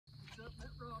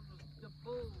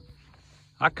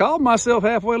I called myself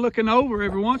halfway looking over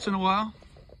every once in a while.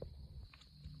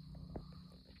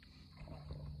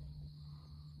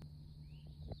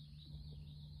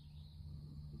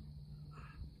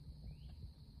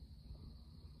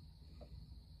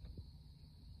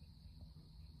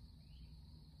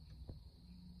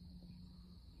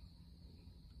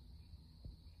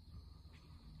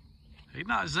 He's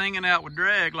not zinging out with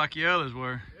drag like the others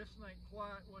were. This ain't quite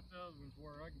what the other ones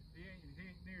were. He ain't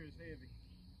near as heavy.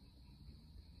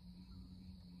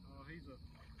 Oh, he's a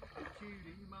cutie.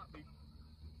 He might be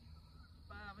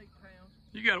 5-8 pounds.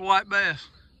 You got a white bass.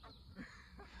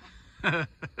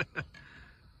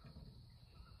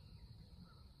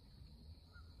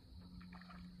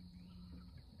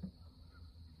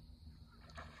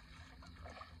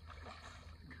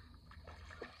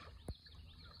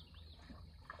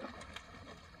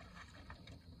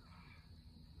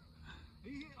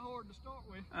 He hit hard to start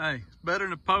with. Hey, it's better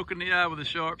than poking the eye with a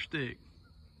sharp stick.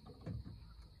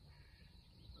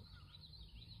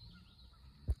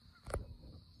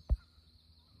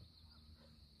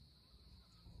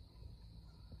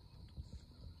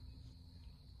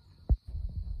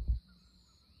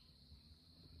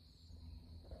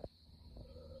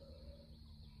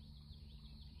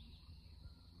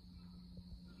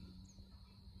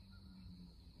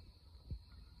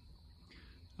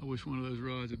 I wish one of those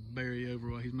rods would bury over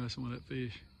while he's messing with that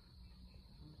fish.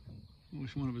 I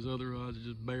wish one of his other rods would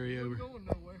just bury over. Going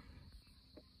nowhere.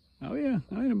 Oh yeah,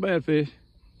 that ain't a bad fish.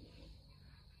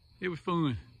 It was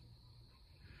fun.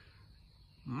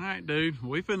 All right, dude,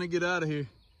 we finna get out of here.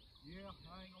 Yeah,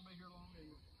 I ain't gonna be here long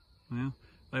either. Well,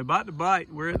 they about to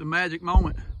bite. We're at the magic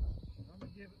moment. I'm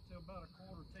gonna give it to about a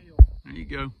quarter tail. There you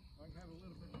go. I can have a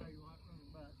little bit of tail right coming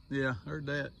back. Yeah, heard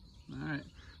that. All right.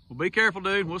 Well, be careful,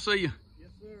 dude. We'll see you. Yes,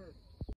 sir.